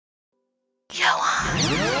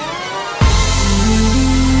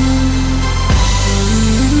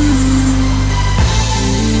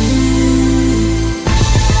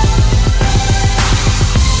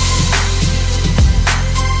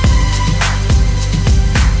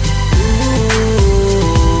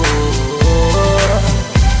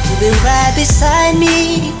Right beside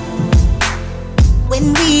me.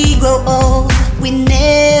 When we grow old, we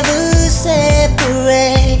never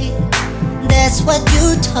separate. That's what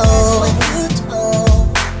you told.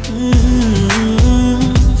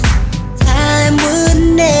 Time would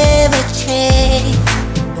never change.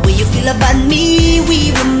 The way you feel about me,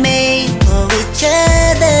 we were made for each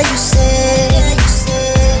other. You said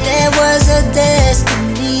there was a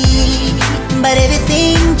destiny, but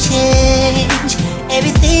everything changed.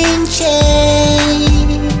 Everything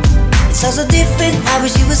changed. It's all so different. I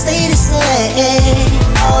wish you would stay the same.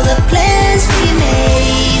 All the plans we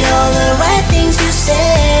made, all the right things you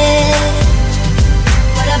said.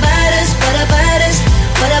 What about us? What about us?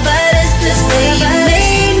 What about us? The way you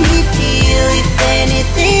made me feel, if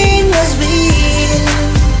anything was real.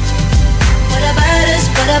 What about us?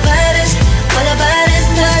 What about us? What about us?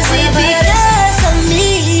 Was it because of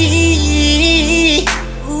me?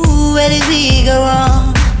 Ooh, where did we go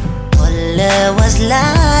wrong? Our love was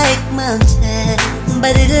like mountains,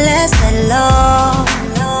 but it lasted long.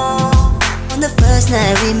 On the first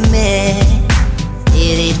night we met,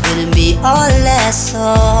 it wouldn't be all I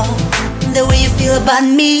saw. The way you feel about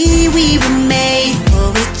me, we were made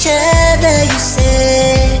for each other. You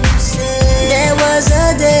said there was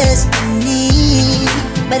a destiny,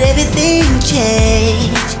 but everything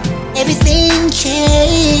changed. Everything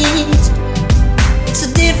changed. It's so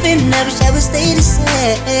different. I wish I would stay the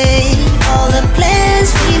same. All the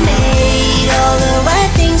plans we made, all the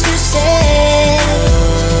right things you said.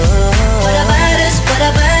 What about us? What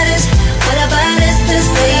about us? What about us? The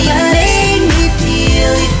way you made me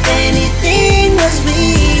feel, if anything was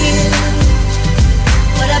real.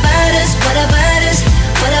 What about us? What about us?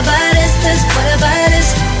 What about us? What about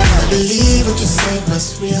us? I believe what you said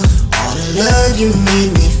was real. All the love you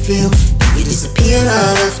made me feel. You disappeared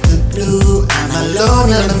out of the blue. I'm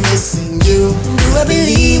alone and I'm missing you. Do I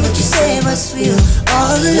believe what you said was real?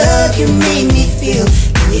 All the love you made me feel.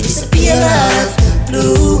 You disappeared out of the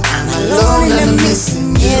blue. I'm alone and I'm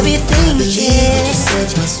missing you. Everything changed.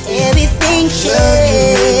 Everything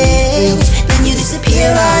changed. Then you disappear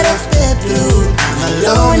out of the blue. I'm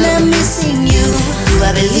alone and I'm missing you. Do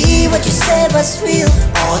I believe what you said was real?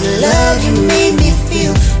 All the love you made me